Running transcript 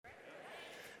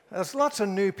There's lots of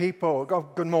new people.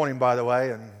 Good morning, by the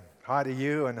way, and hi to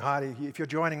you, and hi to you. If you're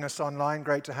joining us online,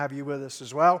 great to have you with us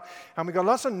as well. And we've got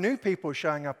lots of new people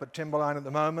showing up at Timberline at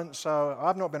the moment, so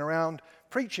I've not been around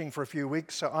preaching for a few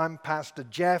weeks, so I'm Pastor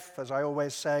Jeff, as I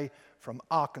always say, from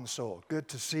Arkansas. Good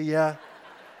to see you,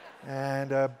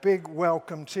 and a big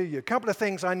welcome to you. A couple of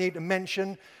things I need to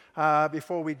mention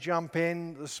before we jump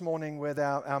in this morning with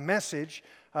our message.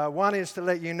 One is to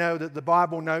let you know that the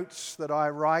Bible notes that I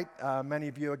write, many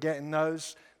of you are getting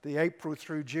those. The April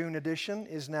through June edition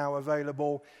is now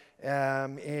available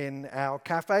in our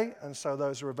cafe, and so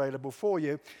those are available for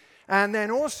you. And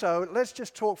then also, let's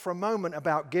just talk for a moment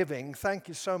about giving. Thank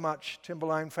you so much,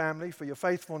 Timberline family, for your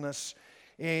faithfulness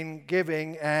in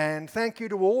giving, and thank you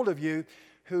to all of you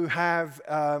who have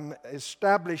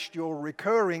established your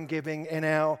recurring giving in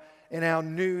our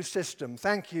new system.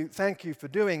 Thank you for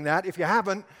doing that. If you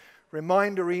haven't,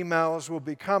 reminder emails will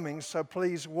be coming, so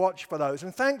please watch for those.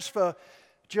 And thanks for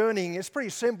journeying. It's pretty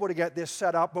simple to get this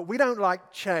set up, but we don't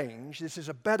like change. This is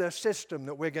a better system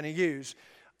that we're going to use.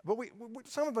 But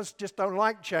some of us just don't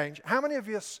like change. How many of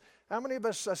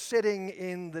us are sitting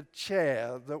in the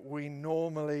chair that we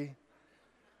normally...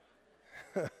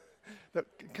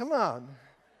 Come on.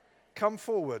 Come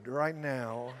forward right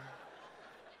now.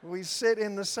 We sit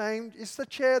in the same, it's the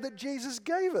chair that Jesus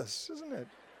gave us, isn't it?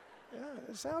 Yeah,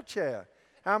 it's our chair.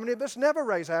 How many of us never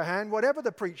raise our hand, whatever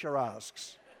the preacher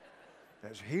asks?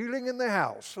 There's healing in the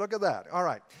house. Look at that. All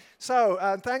right.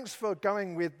 So thanks for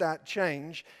going with that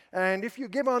change. And if you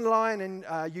give online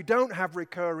and you don't have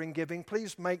recurring giving,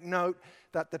 please make note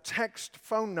that the text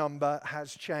phone number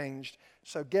has changed.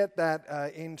 So get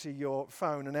that into your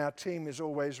phone. And our team is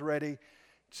always ready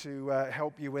to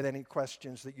help you with any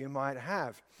questions that you might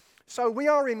have. So we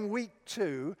are in week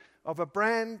 2 of a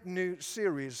brand new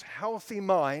series, Healthy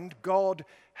Mind, God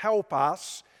Help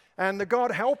Us. And the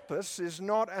God help us is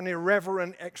not an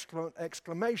irreverent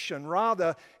exclamation.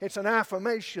 Rather, it's an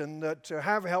affirmation that to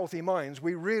have healthy minds,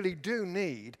 we really do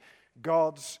need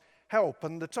God's help.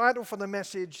 And the title for the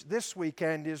message this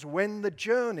weekend is When the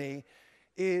Journey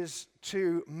is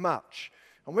Too Much.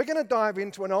 And we're going to dive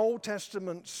into an Old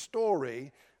Testament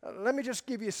story. Let me just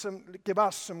give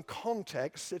us some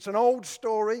context. It's an old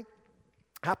story,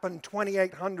 happened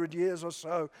 2,800 years or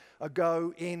so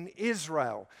ago in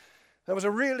Israel. There was a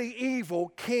really evil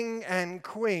king and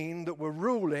queen that were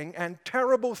ruling, and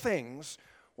terrible things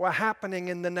were happening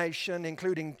in the nation,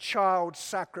 including child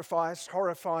sacrifice,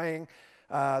 horrifying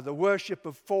the worship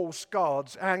of false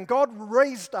gods. And God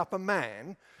raised up a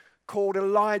man called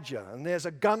Elijah. And there's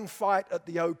a gunfight at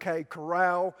the OK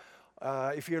Corral,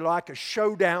 if you like, a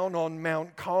showdown on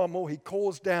Mount Carmel. He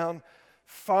calls down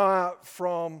fire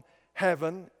from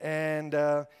heaven, and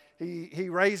he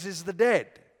raises the dead.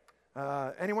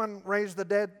 Anyone raise the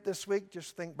dead this week?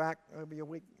 Just think back over your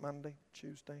week, Monday,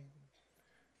 Tuesday.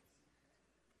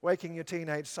 Waking your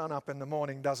teenage son up in the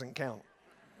morning doesn't count.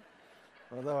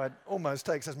 Although it almost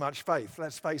takes as much faith,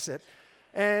 let's face it.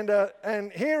 And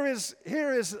here is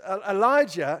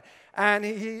Elijah, and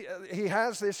he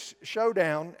has this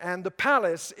showdown, and the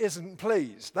palace isn't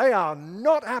pleased. They are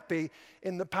not happy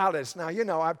in the palace. Now, you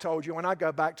know, I've told you, when I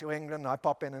go back to England, I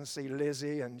pop in and see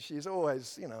Lizzie, and she's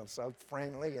always, so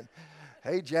friendly. And,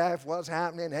 hey, Jeff, what's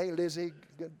happening? Hey, Lizzie,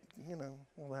 good,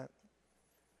 all that.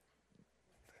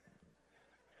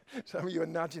 Some of you are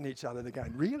nudging each other. They're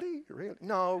going, really? Really?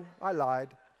 No, I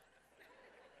lied.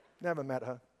 Never met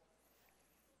her.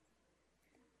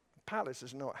 Palace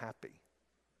is not happy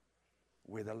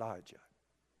with Elijah.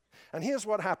 And here's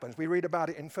what happens. We read about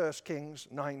it in 1 Kings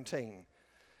 19.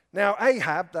 Now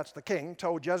Ahab, that's the king,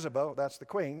 told Jezebel, that's the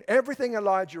queen, everything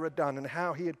Elijah had done and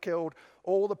how he had killed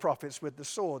all the prophets with the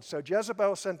sword. So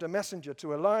Jezebel sent a messenger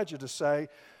to Elijah to say,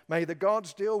 may the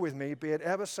gods deal with me, be it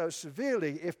ever so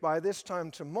severely, if by this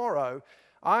time tomorrow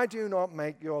I do not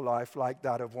make your life like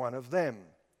that of one of them.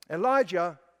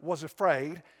 Elijah was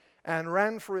afraid and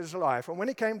ran for his life. And when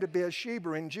he came to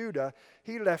Beersheba in Judah,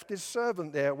 he left his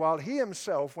servant there, while he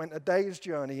himself went a day's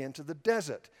journey into the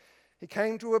desert. He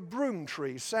came to a broom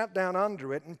tree, sat down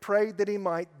under it, and prayed that he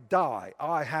might die.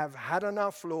 I have had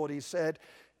enough, Lord, he said.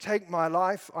 Take my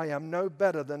life. I am no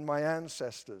better than my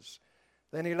ancestors.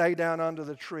 Then he lay down under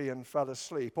the tree and fell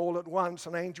asleep. All at once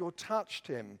an angel touched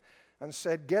him and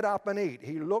said, get up and eat.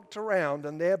 He looked around,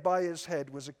 and there by his head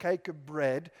was a cake of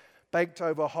bread baked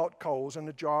over hot coals and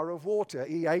a jar of water.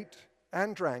 He ate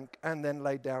and drank and then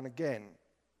lay down again.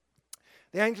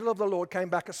 The angel of the Lord came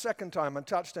back a second time and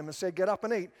touched him and said, get up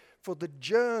and eat, for the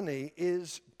journey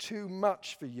is too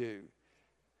much for you.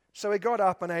 So he got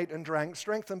up and ate and drank.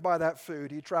 Strengthened by that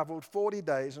food, he traveled 40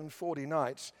 days and 40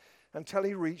 nights until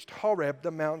he reached Horeb,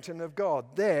 the mountain of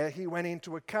God. There he went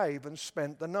into a cave and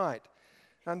spent the night.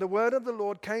 And the word of the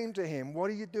Lord came to him, "What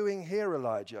are you doing here,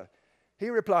 Elijah?" He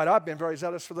replied, "I've been very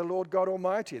zealous for the Lord God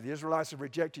Almighty. The Israelites have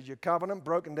rejected your covenant,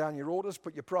 broken down your orders,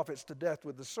 put your prophets to death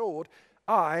with the sword.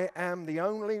 I am the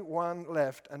only one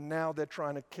left, and now they're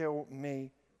trying to kill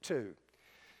me too."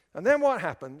 And then what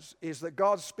happens is that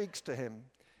God speaks to him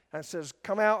and says,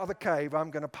 "Come out of the cave,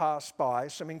 I'm going to pass by."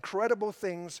 Some incredible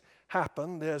things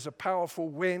happen. There's a powerful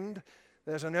wind,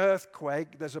 there's an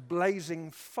earthquake, there's a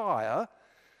blazing fire.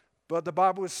 But the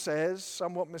Bible says,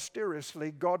 somewhat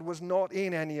mysteriously, God was not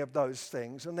in any of those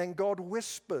things. And then God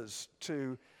whispers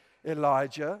to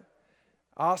Elijah,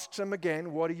 asks him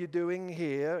again, "What are you doing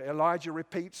here?" Elijah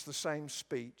repeats the same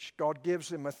speech. God gives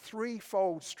him a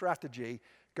threefold strategy: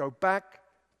 go back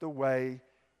the way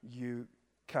you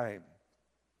came.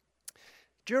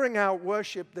 During our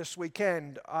worship this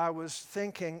weekend, I was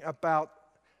thinking about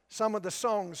some of the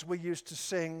songs we used to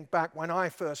sing back when I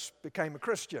first became a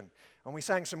Christian. And we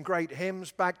sang some great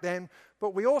hymns back then,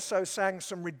 but we also sang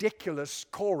some ridiculous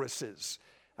choruses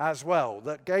as well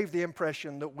that gave the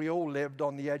impression that we all lived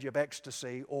on the edge of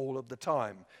ecstasy all of the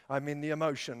time. I mean the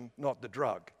emotion, not the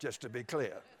drug, just to be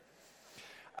clear.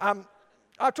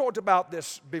 I talked about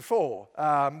this before.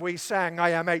 We sang, "I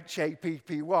am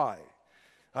H-A-P-P-Y.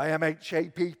 I am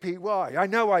H-A-P-P-Y. I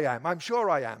know I am. I'm sure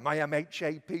I am. I am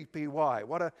H-A-P-P-Y."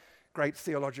 What a great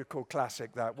theological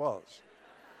classic that was.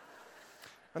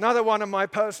 Another one of my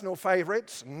personal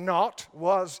favorites,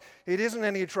 was, "It isn't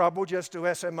any trouble just to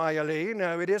S-M-I-L-E.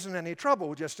 No, it isn't any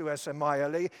trouble just to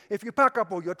S-M-I-L-E. If you pack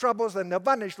up all your troubles, then they'll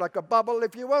vanish like a bubble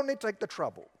if you only take the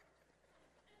trouble.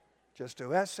 Just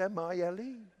to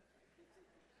S-M-I-L-E.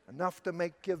 Enough to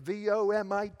make you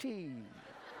V-O-M-I-T.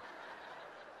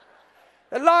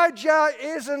 Elijah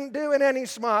isn't doing any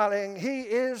smiling. He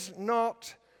is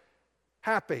not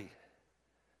happy.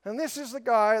 And this is the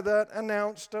guy that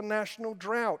announced a national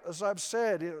drought, as I've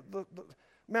said, the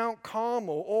Mount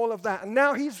Carmel, all of that. And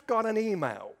now he's got an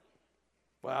email,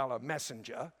 a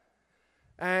messenger,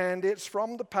 and it's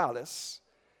from the palace,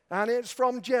 and it's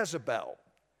from Jezebel,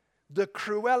 the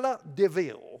Cruella de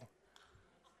Vil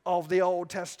of the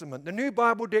Old Testament. The New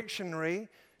Bible Dictionary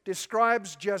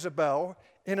describes Jezebel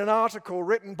in an article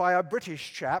written by a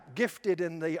British chap gifted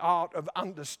in the art of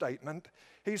understatement.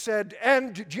 He said,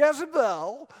 "And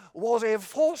Jezebel was a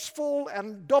forceful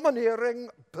and domineering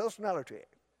personality."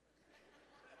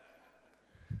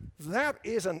 That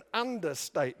is an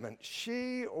understatement.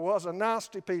 She was a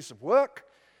nasty piece of work.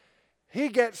 He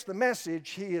gets the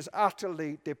message. He is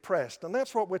utterly depressed. And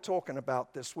that's what we're talking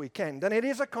about this weekend. And it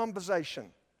is a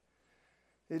conversation.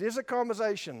 It is a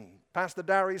conversation. Pastor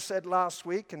Darry said last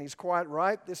week, and he's quite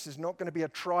right, this is not going to be a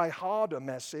try harder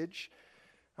message.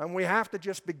 And we have to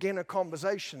just begin a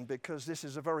conversation because this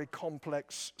is a very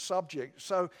complex subject.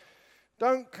 So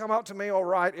don't come up to me or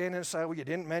write in and say, "Well, you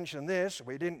didn't mention this, or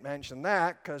we didn't mention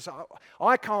that," because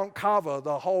I can't cover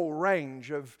the whole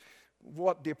range of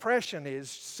what depression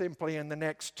is simply in the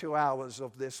next 2 hours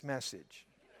of this message.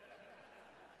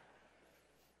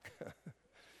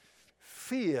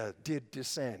 Fear did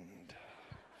descend.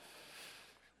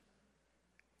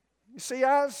 You see,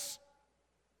 as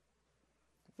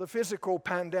the physical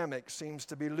pandemic seems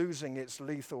to be losing its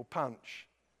lethal punch,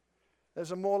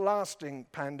 there's a more lasting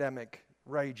pandemic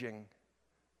raging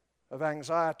of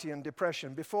anxiety and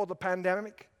depression. Before the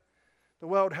pandemic, the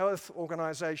World Health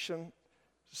Organization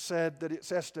said that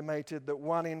it's estimated that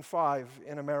 1 in 5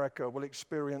 in America will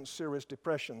experience serious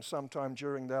depression sometime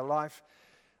during their life.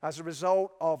 As a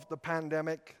result of the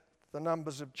pandemic, the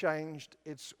numbers have changed.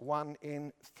 It's 1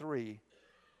 in 3.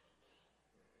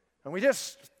 And we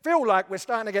just feel like we're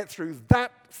starting to get through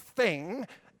that thing.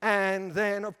 And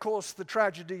then, of course, the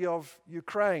tragedy of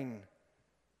Ukraine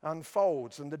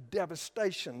unfolds, and the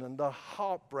devastation and the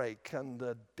heartbreak and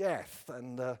the death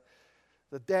and the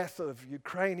death of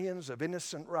Ukrainians, of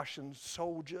innocent Russian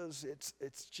soldiers.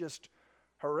 It's just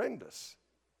horrendous.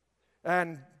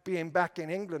 And being back in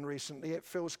England recently, it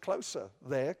feels closer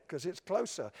there because it's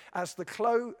closer. As the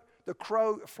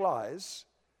crow flies,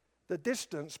 the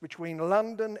distance between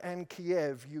London and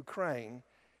Kiev, Ukraine,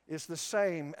 is the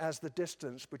same as the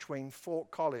distance between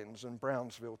Fort Collins and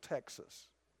Brownsville, Texas.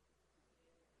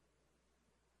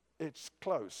 It's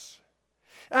close.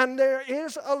 And there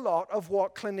is a lot of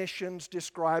what clinicians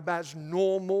describe as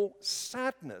normal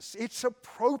sadness. It's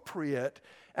appropriate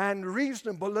and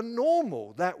reasonable and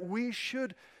normal that we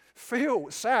should feel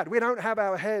sad. We don't have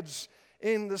our heads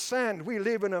in the sand. We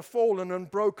live in a fallen and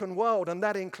broken world, and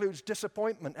that includes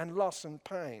disappointment and loss and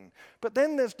pain. But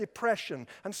then there's depression,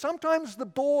 and sometimes the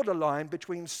borderline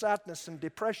between sadness and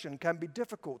depression can be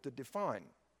difficult to define.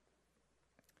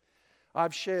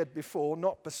 I've shared before,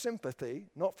 not for sympathy,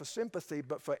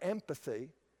 but for empathy,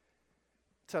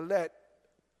 to let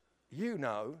you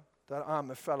know that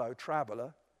I'm a fellow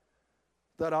traveler,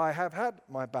 that I have had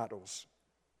my battles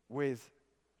with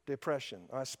depression.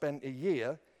 I spent a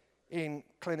year in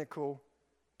clinical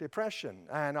depression,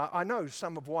 and I know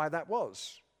some of why that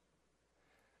was.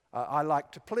 I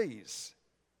like to please,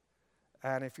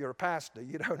 and if you're a pastor,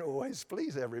 you don't always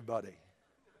please everybody.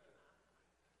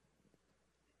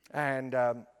 And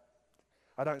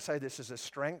I don't say this as a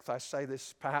strength, I say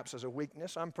this perhaps as a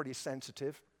weakness. I'm pretty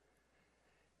sensitive,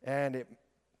 and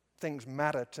things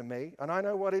matter to me, and I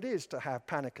know what it is to have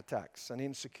panic attacks and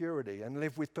insecurity and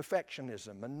live with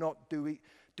perfectionism and not do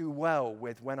well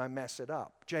with when I mess it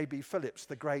up. J.B. Phillips,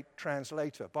 the great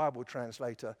translator, Bible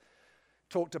translator,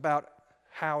 talked about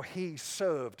how he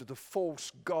served the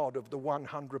false god of the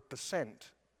 100%,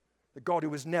 the God who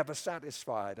was never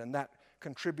satisfied, and that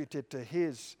contributed to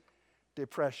his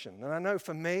depression. And I know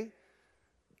for me,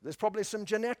 there's probably some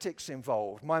genetics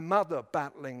involved. My mother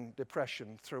battling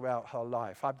depression throughout her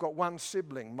life. I've got one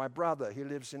sibling, my brother, he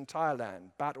lives in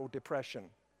Thailand, battled depression.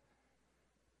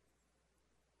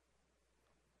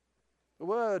 The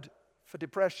word for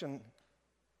depression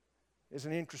is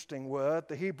an interesting word.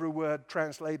 The Hebrew word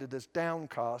translated as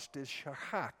downcast is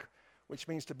shahak, which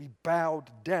means to be bowed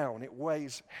down. It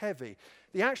weighs heavy.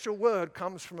 The actual word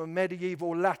comes from a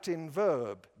medieval Latin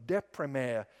verb,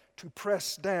 deprimere, to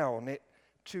press down,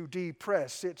 to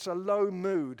depress. It's a low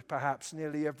mood, perhaps,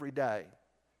 nearly every day.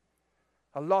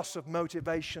 A loss of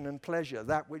motivation and pleasure.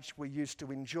 That which we used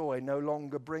to enjoy no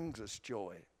longer brings us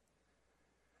joy.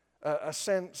 A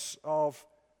sense of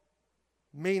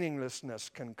meaninglessness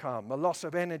can come, a loss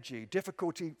of energy,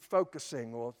 difficulty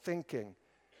focusing or thinking,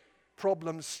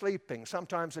 problems sleeping,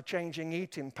 sometimes a changing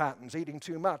eating patterns, eating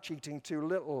too much, eating too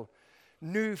little,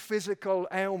 new physical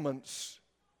ailments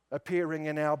appearing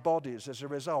in our bodies as a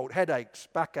result, headaches,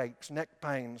 backaches, neck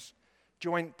pains,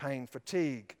 joint pain,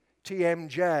 fatigue,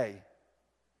 TMJ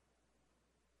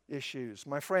issues.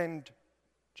 My friend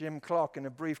Jim Clark, in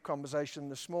a brief conversation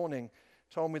this morning,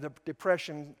 told me that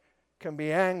depression can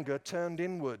be anger turned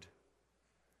inward.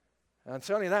 And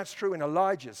certainly that's true in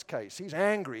Elijah's case. He's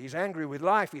angry. He's angry with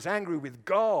life. He's angry with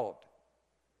God.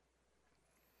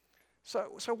 So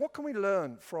what can we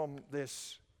learn from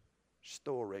this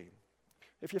story?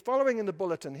 If you're following in the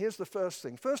bulletin, here's the first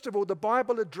thing. First of all, the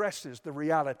Bible addresses the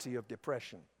reality of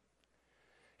depression.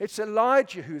 It's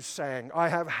Elijah who's saying, I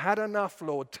have had enough,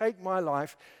 Lord, take my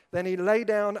life. Then he lay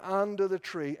down under the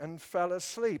tree and fell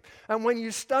asleep. And when you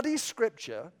study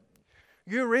Scripture,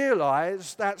 you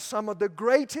realize that some of the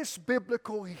greatest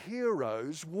biblical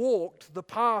heroes walked the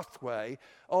pathway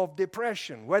of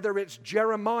depression, whether it's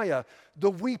Jeremiah,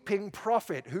 the weeping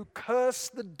prophet who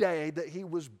cursed the day that he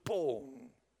was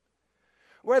born,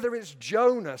 whether it's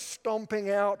Jonah stomping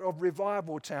out of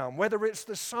revival town, whether it's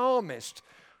the psalmist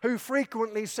who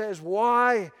frequently says,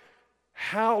 why,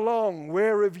 how long,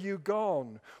 where have you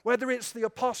gone? Whether it's the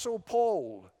Apostle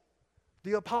Paul,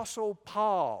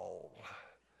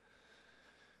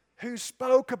 who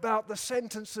spoke about the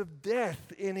sentence of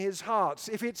death in his heart.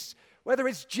 Whether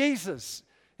it's Jesus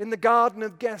in the Garden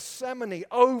of Gethsemane,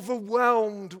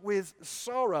 overwhelmed with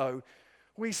sorrow,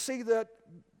 we see that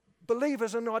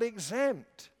believers are not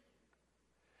exempt.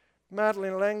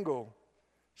 Madeleine L'Engle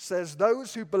says,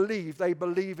 those who believe, they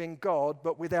believe in God,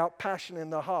 but without passion in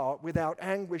the heart, without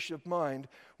anguish of mind,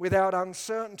 without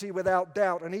uncertainty, without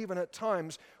doubt, and even at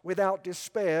times without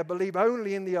despair, believe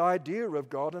only in the idea of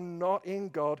God and not in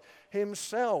God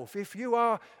himself. If you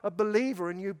are a believer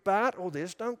and you battle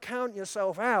this, don't count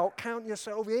yourself out, count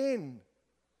yourself in.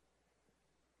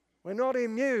 We're not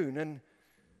immune, and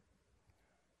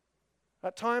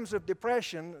at times of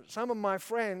depression, some of my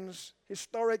friends,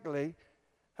 historically,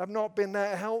 have not been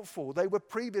that helpful. They were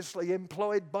previously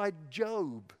employed by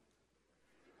Job.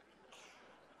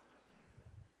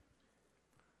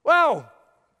 Well,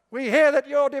 we hear that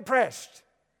you're depressed.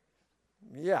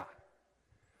 Yeah.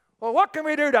 Well, what can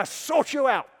we do to sort you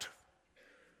out?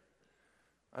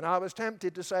 And I was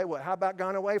tempted to say, well, how about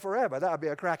going away forever? That would be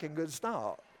a cracking good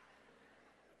start.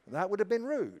 That would have been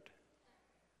rude.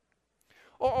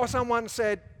 Or someone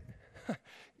said,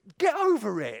 get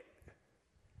over it.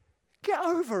 Get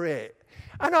over it.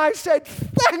 And I said,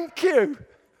 thank you.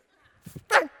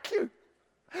 Thank you.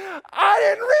 I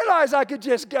didn't realize I could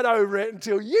just get over it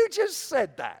until you just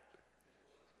said that.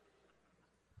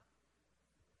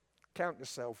 Count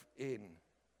yourself in.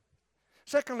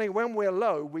 Secondly, when we're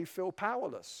low, we feel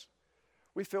powerless.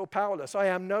 We feel powerless. I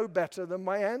am no better than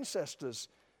my ancestors,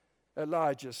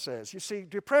 Elijah says. You see,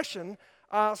 depression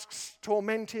asks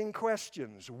tormenting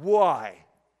questions. Why?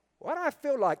 Why do I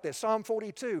feel like this? Psalm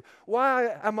 42.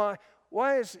 Why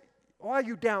are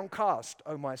you downcast,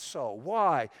 O my soul?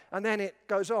 Why? And then it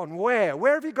goes on. Where?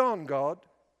 Where have you gone, God?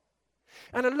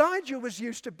 And Elijah was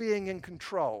used to being in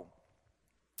control.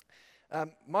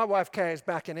 My wife Kay is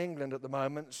back in England at the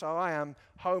moment, so I am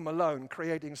home alone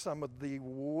creating some of the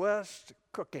worst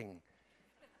cooking.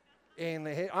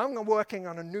 I'm working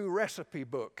on a new recipe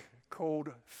book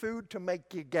called Food to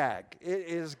Make You Gag. It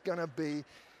is going to be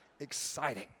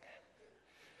exciting.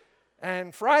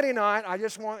 And Friday night, I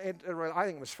think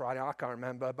it was Friday, I can't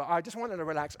remember, but I just wanted to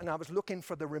relax, and I was looking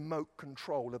for the remote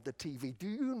control of the TV. Do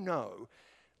you know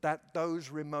that those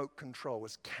remote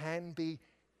controls can be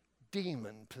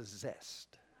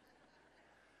demon-possessed?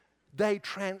 They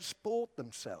transport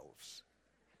themselves.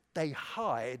 They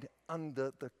hide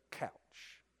under the couch.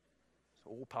 It's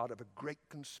all part of a great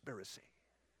conspiracy.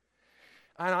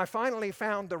 And I finally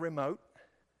found the remote,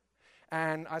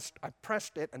 and I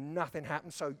pressed it, and nothing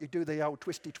happened. So you do the old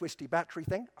twisty battery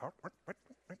thing.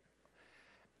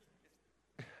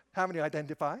 How many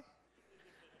identify?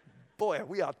 Boy,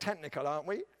 we are technical, aren't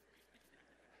we?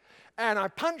 And I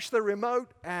punched the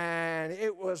remote, and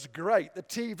it was great. The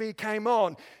TV came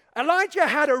on. Elijah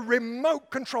had a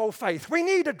remote control faith. We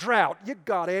need a drought. You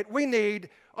got it. We need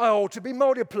oil to be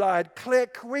multiplied.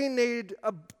 Click. We need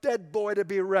a dead boy to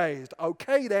be raised.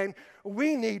 Okay, then.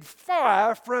 We need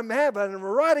fire from heaven.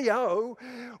 Radio.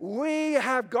 We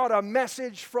have got a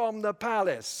message from the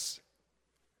palace.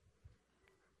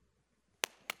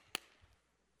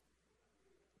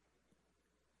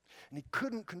 And he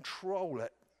couldn't control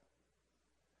it.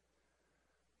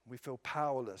 We feel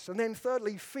powerless. And then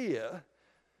thirdly, fear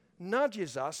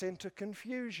nudges us into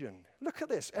confusion. Look at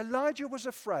this. Elijah was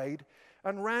afraid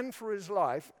and ran for his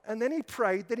life, and then he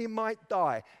prayed that he might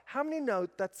die. How many know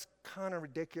that's kind of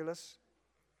ridiculous?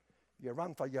 You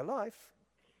run for your life,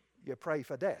 you pray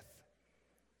for death.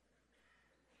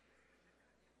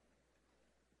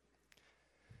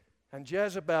 And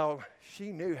Jezebel,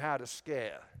 she knew how to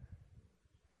scare.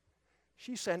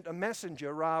 She sent a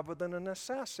messenger rather than an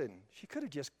assassin. She could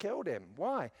have just killed him.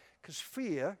 Why? Because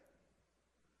fear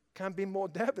can be more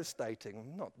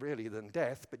devastating. Not really than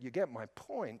death, but you get my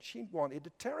point. She wanted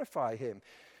to terrify him.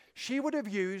 She would have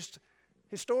used,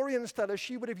 historians tell us,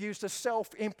 she would have used a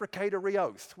self-imprecatory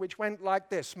oath, which went like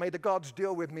this: may the gods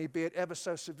deal with me, be it ever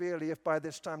so severely, if by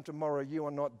this time tomorrow you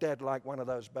are not dead like one of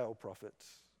those Baal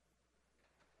prophets.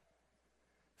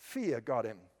 Fear got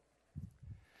him.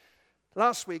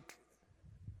 Last week,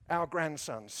 our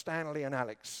grandsons, Stanley and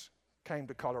Alex, came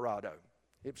to Colorado.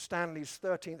 It was Stanley's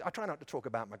 13th. I try not to talk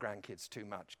about my grandkids too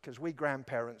much, because we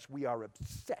grandparents, we are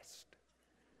obsessed.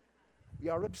 We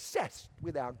are obsessed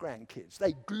with our grandkids.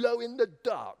 They glow in the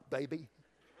dark, baby.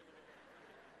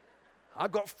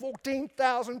 I've got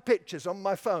 14,000 pictures on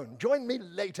my phone. Join me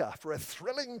later for a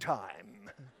thrilling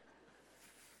time.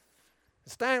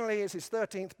 Stanley is his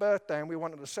 13th birthday, and we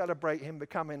wanted to celebrate him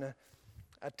becoming a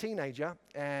teenager.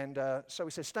 And so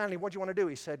we said, Stanley, what do you want to do?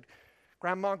 He said,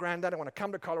 Grandma, Granddad, I want to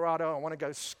come to Colorado. I want to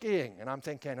go skiing. And I'm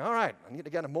thinking, all right, I need to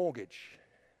get a mortgage.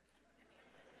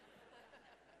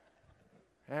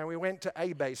 And we went to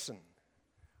A-Basin,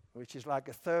 which is like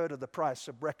a third of the price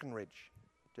of Breckenridge.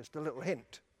 Just a little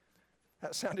hint.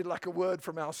 That sounded like a word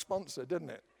from our sponsor,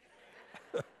 didn't it?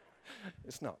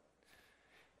 It's not.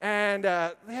 And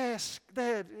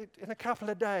in a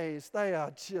couple of days, they are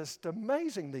just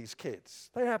amazing, these kids.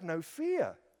 They have no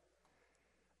fear.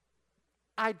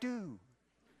 I do.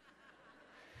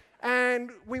 And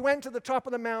we went to the top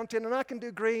of the mountain, and I can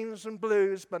do greens and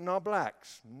blues, but not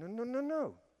blacks.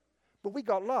 No. But we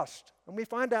got lost, and we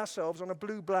find ourselves on a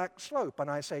blue-black slope. And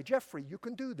I say, Jeffrey, you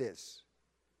can do this.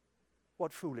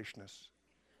 What foolishness.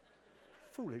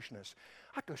 Foolishness.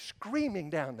 I go screaming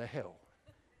down the hill.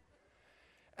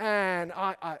 And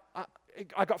I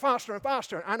got faster and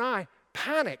faster, and I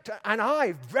panicked, and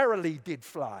I verily did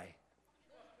fly.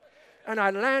 And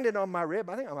I landed on my rib.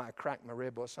 I think I might have cracked my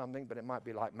rib or something, but it might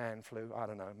be like man flu. I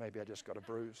don't know. Maybe I just got a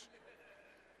bruise.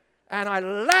 And I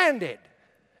landed,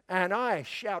 and I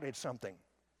shouted something.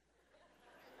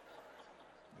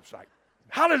 It was like,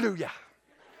 hallelujah.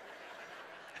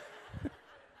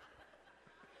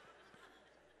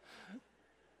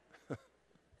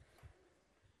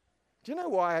 Do you know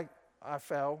why I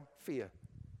fell? Fear.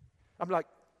 I'm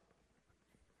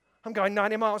going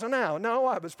 90 miles an hour. No,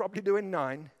 I was probably doing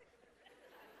 9.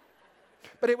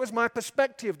 But it was my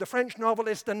perspective. The French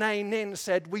novelist Danae Nin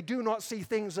said, we do not see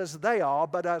things as they are,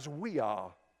 but as we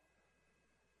are.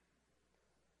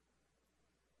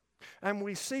 And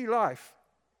we see life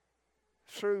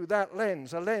through that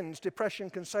lens, a lens. Depression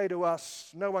can say to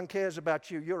us, no one cares about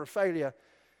you, you're a failure,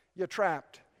 you're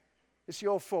trapped. It's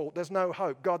your fault. There's no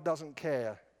hope. God doesn't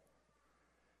care.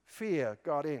 Fear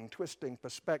got in, twisting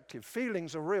perspective.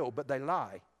 Feelings are real, but they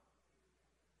lie.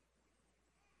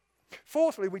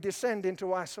 Fourthly, we descend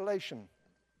into isolation.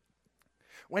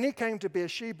 When he came to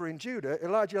Beersheba in Judah,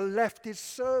 Elijah left his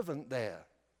servant there,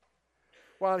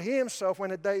 while he himself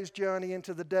went a day's journey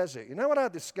into the desert. You know what I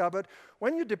discovered?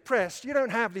 When you're depressed, you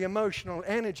don't have the emotional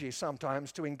energy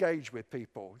sometimes to engage with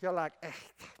people. You're like, eh.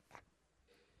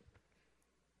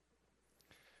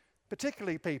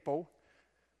 Particularly people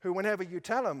who, whenever you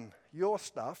tell them your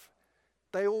stuff,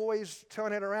 they always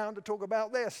turn it around to talk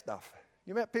about their stuff.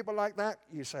 You met people like that?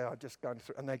 You say, I'm just going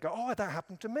through, and they go, oh, that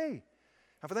happened to me.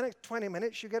 And for the next 20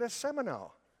 minutes, you get a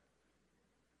seminar.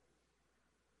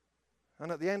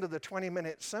 And at the end of the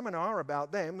 20-minute seminar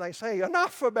about them, they say,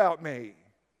 enough about me.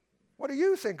 What do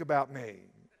you think about me?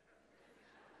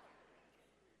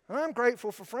 And I'm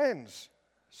grateful for friends,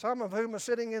 some of whom are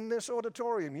sitting in this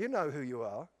auditorium. You know who you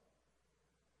are,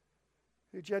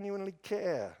 who genuinely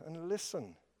care and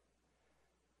listen.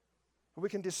 We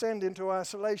can descend into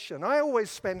isolation. I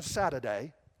always spend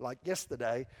Saturday, like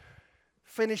yesterday,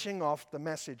 finishing off the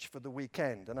message for the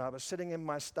weekend. And I was sitting in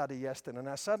my study yesterday, and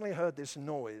I suddenly heard this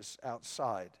noise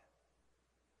outside.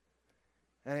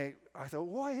 And I thought,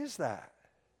 why is that?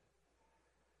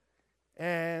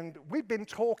 And we've been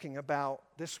talking about,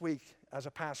 this week as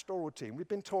a pastoral team, we've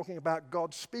been talking about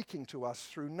God speaking to us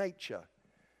through nature.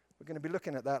 We're going to be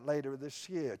looking at that later this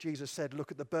year. Jesus said,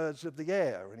 look at the birds of the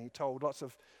air. And he told lots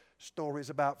of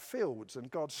stories about fields and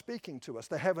God speaking to us.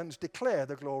 The heavens declare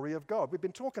the glory of God. We've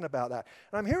been talking about that.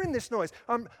 And I'm hearing this noise.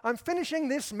 I'm finishing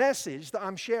this message that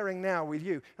I'm sharing now with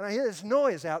you. And I hear this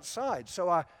noise outside. So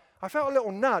I felt a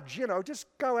little nudge, just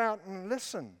go out and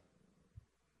listen.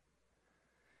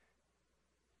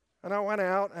 And I went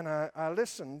out and I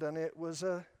listened, and it was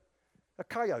a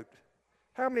coyote.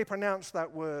 How many pronounce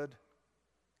that word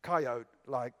coyote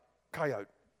like coyote?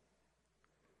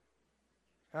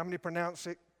 How many pronounce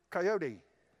it coyote?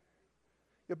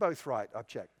 You're both right. I've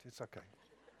checked. It's okay.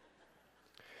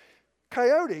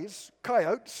 Coyotes,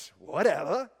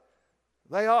 whatever,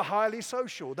 they are highly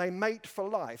social. They mate for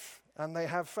life, and they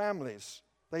have families.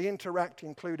 They interact,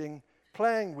 including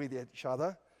playing with each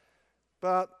other,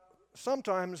 but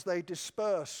sometimes they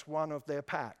disperse one of their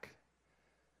pack,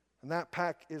 and that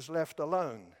pack is left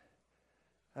alone,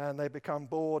 and they become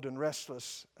bored and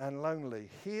restless and lonely.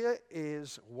 Here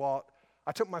is what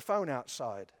I took my phone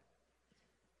outside.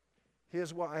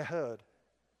 Here's what I heard.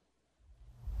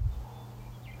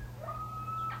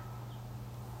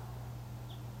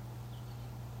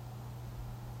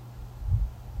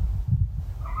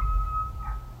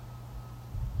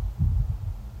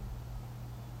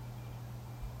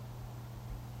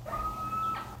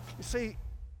 You see,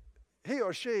 he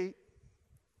or she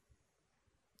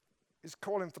is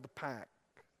calling for the pack.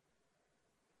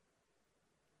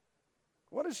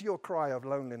 What does your cry of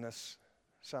loneliness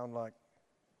sound like?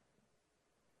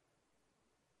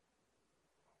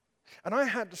 And I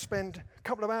had to spend a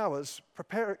couple of hours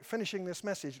finishing this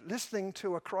message, listening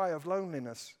to a cry of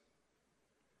loneliness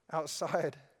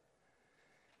outside.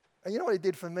 And you know what it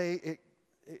did for me?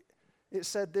 It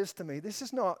said this to me. This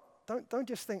is not, don't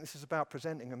just think this is about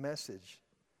presenting a message.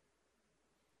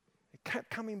 It kept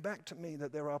coming back to me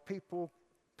that there are people,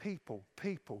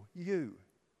 you.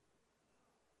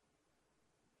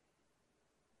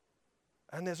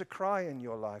 And there's a cry in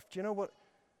your life. Do you know what?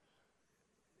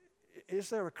 Is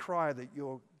there a cry that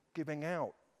you're giving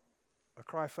out? A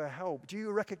cry for help? Do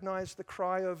you recognize the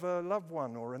cry of a loved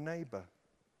one or a neighbor?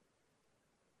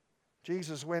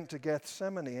 Jesus went to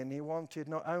Gethsemane and he wanted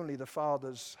not only the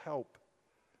Father's help,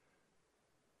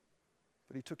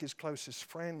 but he took his closest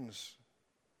friends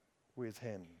with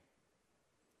him.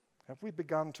 Have we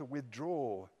begun to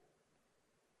withdraw?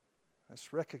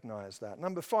 Let's recognize that.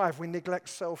 Number 5, we neglect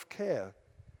self-care.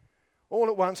 All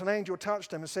at once, an angel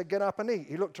touched him and said, get up and eat.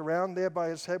 He looked around. There by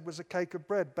his head was a cake of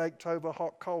bread baked over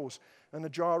hot coals and a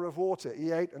jar of water.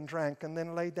 He ate and drank and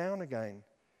then lay down again.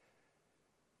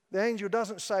 The angel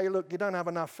doesn't say, look, you don't have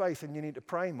enough faith and you need to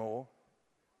pray more.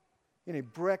 You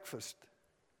need breakfast.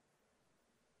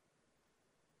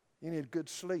 You need good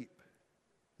sleep.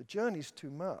 The journey's too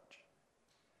much.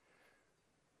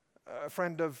 A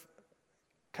friend of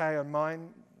Kay and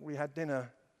mine, we had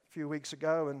dinner a few weeks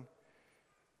ago, and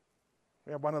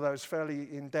we had one of those fairly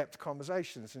in-depth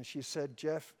conversations, and she said,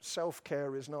 Jeff,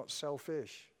 self-care is not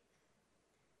selfish.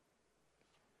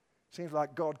 Seems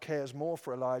like God cares more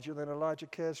for Elijah than Elijah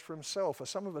cares for himself. Are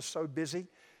some of us so busy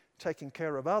taking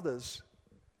care of others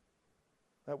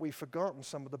that we've forgotten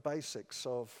some of the basics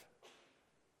of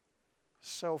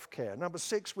self-care? Number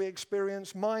 6, we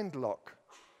experience mind lock.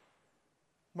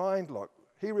 Mind lock.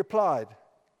 He replied,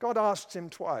 God asked him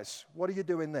twice, what are you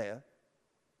doing there?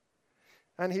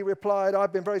 And he replied,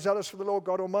 I've been very zealous for the Lord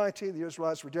God Almighty. The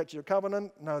Israelites rejected your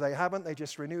covenant. No, they haven't. They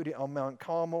just renewed it on Mount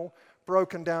Carmel.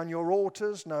 Broken down your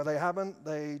altars. No, they haven't.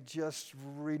 They just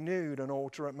renewed an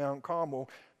altar at Mount Carmel.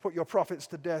 Put your prophets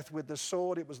to death with the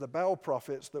sword. It was the Baal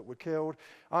prophets that were killed.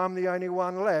 I'm the only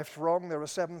one left. Wrong. There are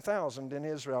 7,000 in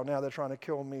Israel. Now they're trying to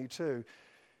kill me too.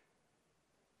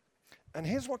 And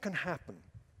here's what can happen.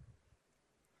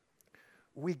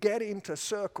 We get into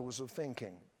circles of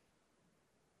thinking.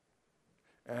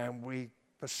 And we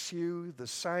pursue the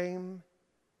same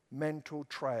mental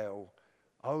trail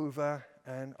over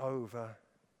and over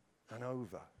and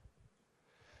over.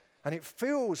 And it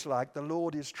feels like the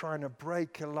Lord is trying to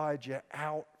break Elijah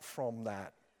out from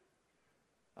that,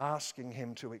 asking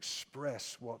him to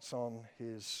express what's on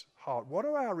his heart. What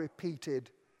are our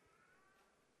repeated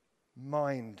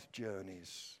mind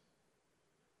journeys?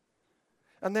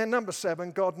 And then number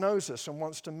 7, God knows us and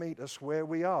wants to meet us where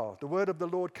we are. The word of the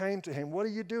Lord came to him. What are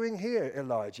you doing here,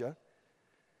 Elijah?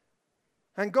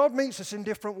 And God meets us in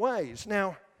different ways.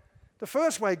 Now, the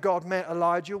first way God met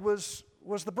Elijah was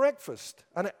the breakfast,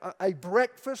 and a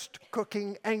breakfast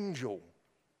cooking angel.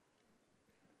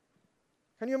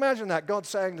 Can you imagine that? God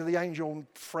saying to the angel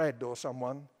Fred or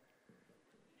someone,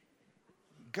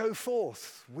 go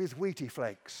forth with wheaty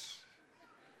flakes.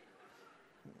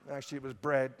 Actually, it was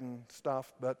bread and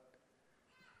stuff, but...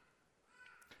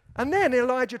 And then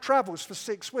Elijah travels for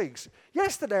 6 weeks.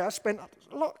 Yesterday, I spent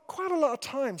quite a lot of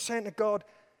time saying to God,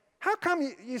 how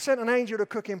come you sent an angel to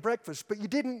cook him breakfast, but you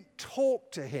didn't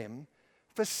talk to him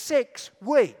for 6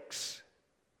 weeks?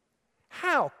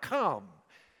 How come?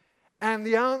 And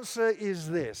the answer is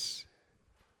this.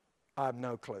 I have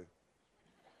no clue.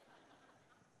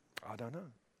 I don't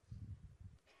know.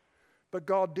 But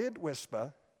God did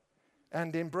whisper,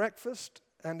 and in breakfast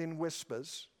and in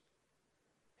whispers,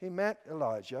 he met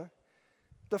Elijah.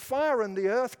 The fire and the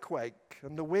earthquake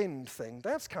and the wind thing,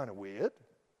 that's kind of weird.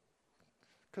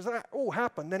 Because that all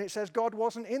happened, then it says God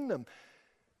wasn't in them.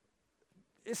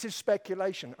 This is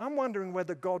speculation. I'm wondering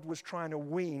whether God was trying to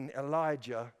wean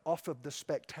Elijah off of the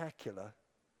spectacular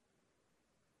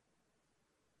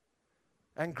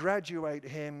and graduate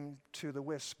him to the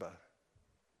whisper.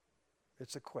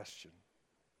 It's a question.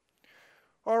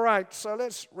 All right, so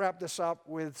let's wrap this up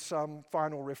with some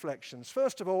final reflections.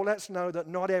 First of all, let's know that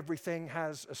not everything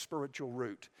has a spiritual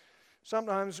root.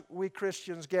 Sometimes we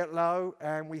Christians get low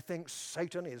and we think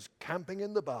Satan is camping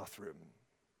in the bathroom.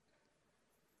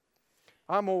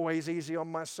 I'm always easy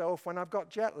on myself when I've got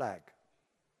jet lag.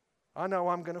 I know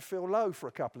I'm going to feel low for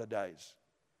a couple of days.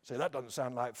 See, that doesn't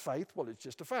sound like faith. Well, it's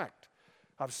just a fact.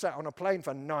 I've sat on a plane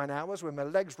for 9 hours with my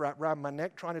legs wrapped around my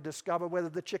neck trying to discover whether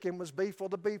the chicken was beef or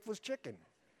the beef was chicken.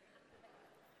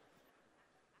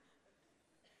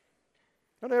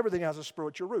 Not everything has a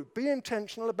spiritual root. Be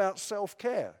intentional about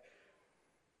self-care,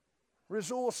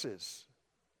 resources,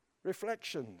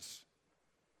 reflections.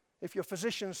 If your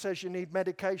physician says you need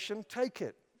medication, take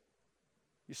it.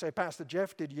 You say, Pastor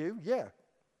Jeff, did you? Yeah.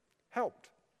 Helped.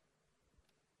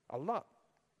 A lot.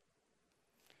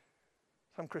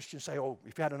 Some Christians say, oh,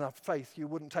 if you had enough faith, you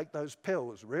wouldn't take those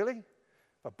pills. Really?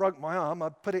 If I broke my arm,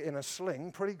 I'd put it in a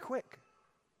sling pretty quick.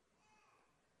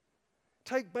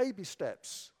 Take baby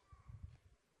steps.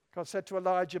 God said to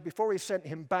Elijah, before he sent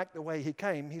him back the way he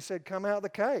came, he said, come out of the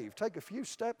cave. Take a few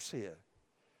steps here.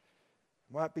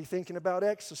 You might be thinking about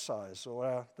exercise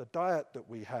or the diet that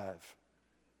we have.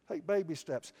 Take baby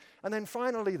steps. And then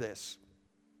finally this.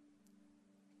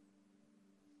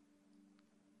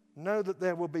 Know that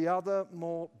there will be other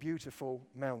more beautiful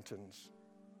mountains.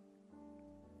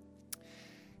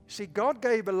 See, God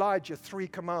gave Elijah 3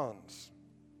 commands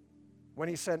when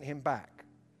he sent him back.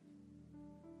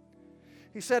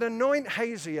 He said, anoint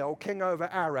Hazael king over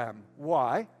Aram.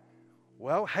 Why?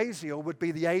 Well, Hazael would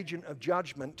be the agent of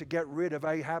judgment to get rid of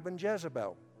Ahab and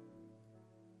Jezebel.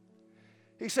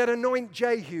 He said, anoint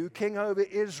Jehu king over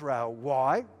Israel.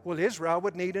 Why? Well, Israel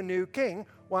would need a new king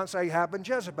once Ahab and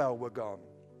Jezebel were gone.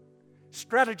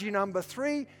 Strategy number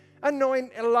 3,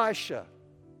 anoint Elisha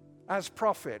as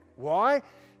prophet. Why?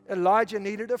 Elijah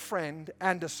needed a friend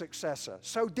and a successor.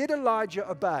 So did Elijah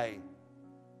obey?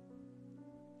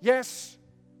 Yes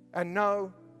and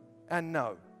no and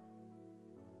no.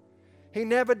 He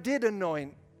never did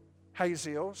anoint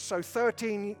Hazael, so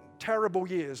 13 terrible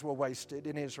years were wasted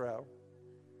in Israel.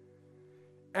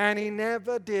 And he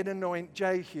never did anoint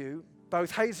Jehu.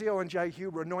 Both Hazael and Jehu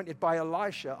were anointed by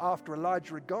Elisha after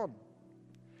Elijah had gone.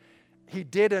 He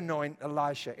did anoint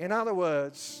Elisha. In other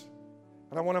words,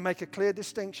 and I want to make a clear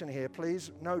distinction here,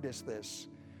 please notice this.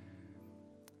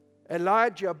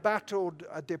 Elijah battled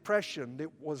a depression that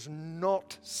was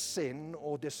not sin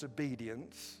or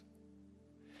disobedience.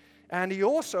 And he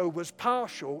also was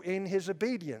partial in his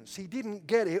obedience. He didn't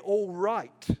get it all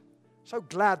right. So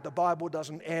glad the Bible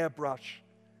doesn't airbrush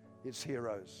its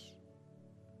heroes.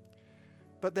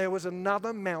 But there was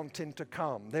another mountain to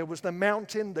come. There was the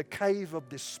mountain, the cave of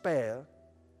despair.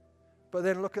 But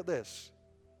then look at this.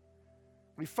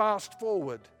 We fast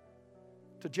forward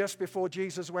to just before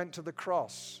Jesus went to the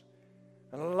cross.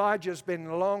 And Elijah's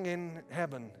been long in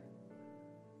heaven.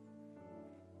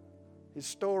 His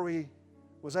story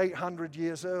was 800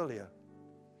 years earlier.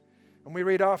 And we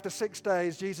read, after 6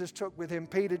 days, Jesus took with him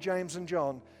Peter, James, and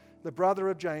John, the brother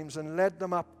of James, and led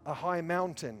them up a high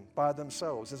mountain by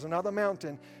themselves. There's another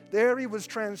mountain. There he was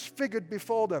transfigured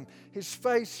before them. His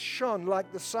face shone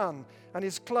like the sun, and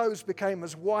his clothes became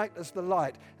as white as the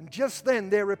light. And just then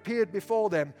there appeared before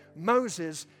them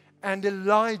Moses and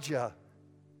Elijah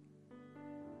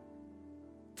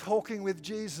talking with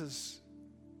Jesus.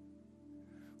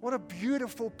 What a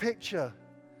beautiful picture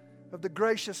of the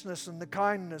graciousness and the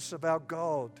kindness of our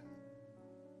God,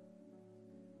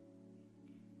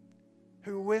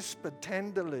 who whispered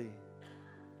tenderly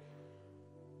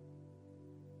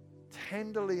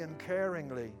and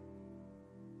caringly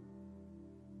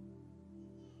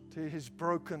to his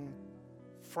broken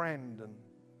friend and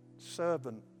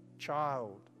servant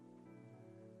child.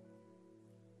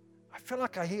 I feel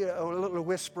like I hear a little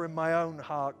whisper in my own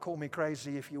heart, call me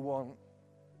crazy if you want.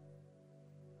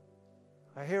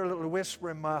 I hear a little whisper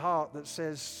in my heart that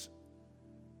says,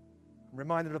 I'm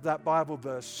reminded of that Bible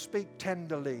verse, speak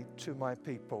tenderly to my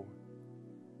people.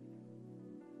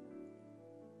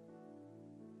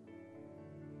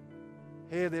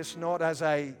 Hear this not as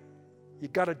a, you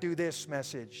got to do this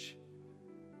message,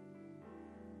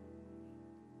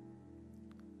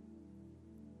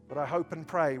 but I hope and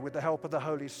pray with the help of the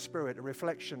Holy Spirit, a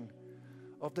reflection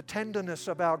of the tenderness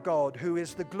of our God, who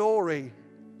is the glory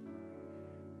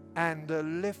and the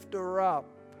lifter up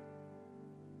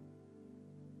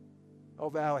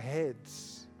of our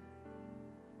heads.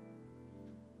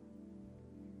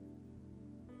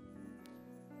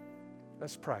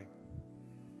 Let's pray.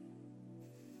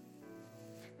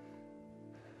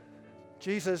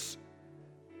 Jesus,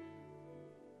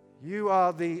 you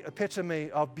are the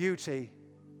epitome of beauty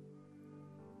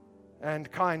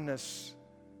and kindness,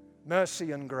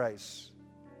 mercy and grace.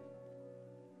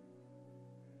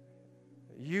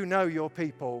 You know your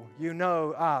people. You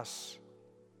know us.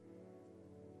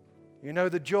 You know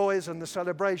the joys and the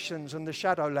celebrations and the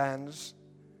shadowlands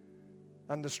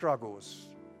and the struggles.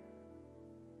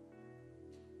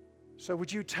 So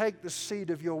would you take the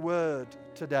seed of your word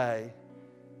today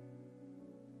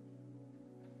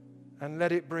and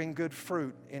let it bring good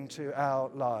fruit into our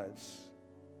lives?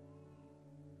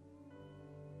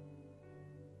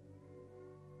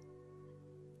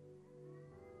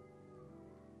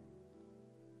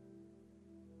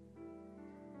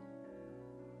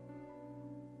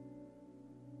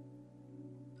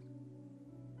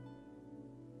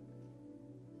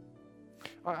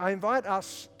 I invite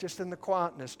us, just in the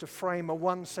quietness, to frame a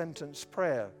one-sentence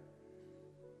prayer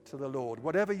to the Lord,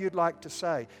 whatever you'd like to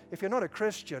say. If you're not a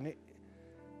Christian,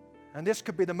 and this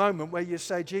could be the moment where you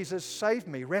say, Jesus, save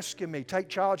me, rescue me, take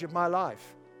charge of my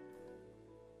life.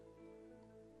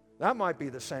 That might be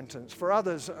the sentence. For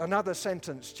others, another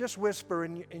sentence. Just whisper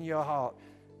in your heart.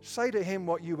 Say to him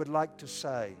what you would like to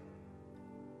say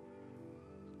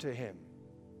to him.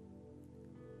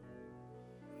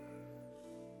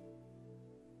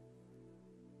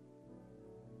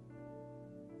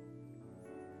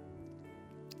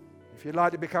 If you'd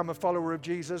like to become a follower of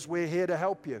Jesus, we're here to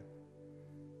help you.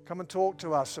 Come and talk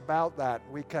to us about that.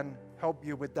 We can help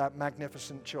you with that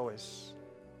magnificent choice.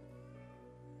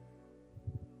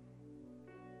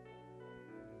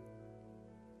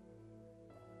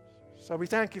 So we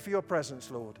thank you for your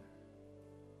presence, Lord.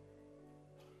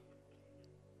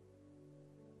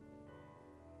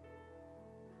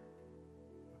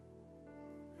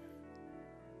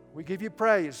 We give you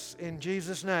praise in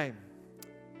Jesus' name.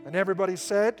 And everybody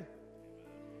said,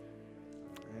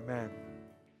 Amen.